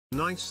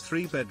Nice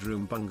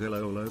 3-bedroom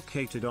bungalow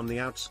located on the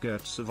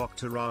outskirts of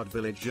Oughterard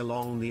village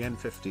along the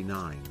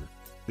N59.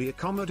 The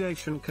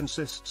accommodation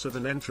consists of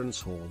an entrance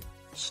hall,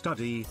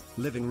 study,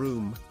 living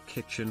room,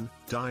 kitchen,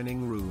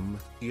 dining room,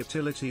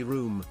 utility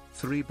room,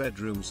 3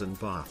 bedrooms and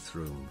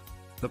bathroom.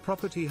 The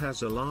property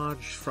has a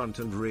large front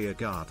and rear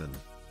garden.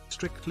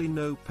 Strictly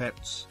no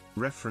pets,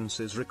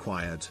 references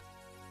required.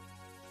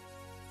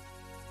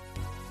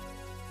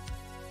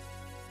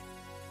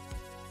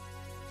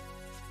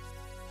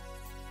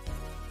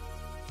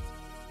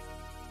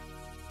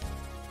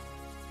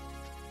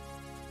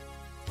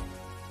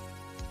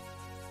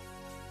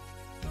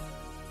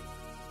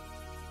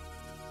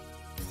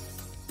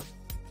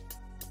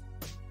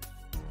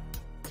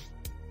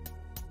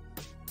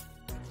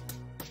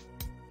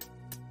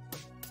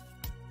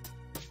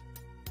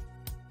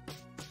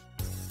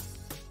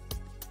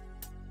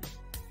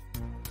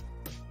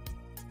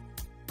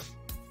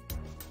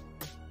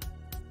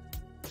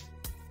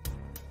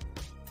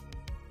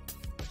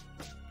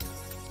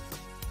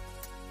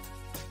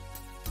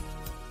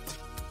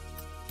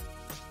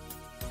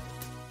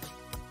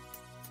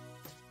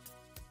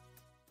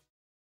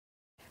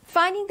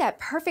 Finding that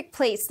perfect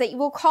place that you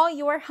will call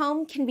your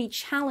home can be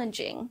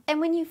challenging. And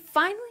when you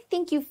finally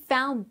think you've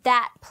found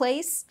that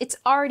place, it's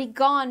already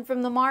gone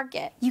from the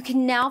market. You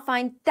can now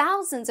find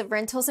thousands of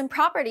rentals and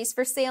properties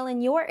for sale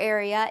in your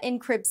area in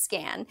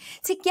CribScan.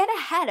 To get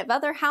ahead of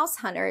other house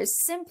hunters,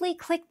 simply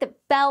click the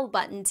bell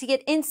button to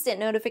get instant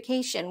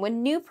notification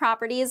when new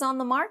property is on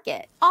the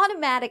market.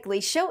 Automatically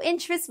show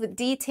interest with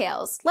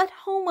details. Let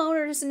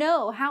homeowners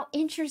know how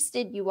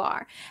interested you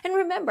are. And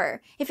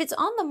remember, if it's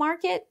on the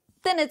market,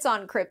 then it's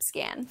on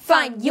CribScan.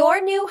 Find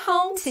your new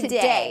home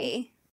today.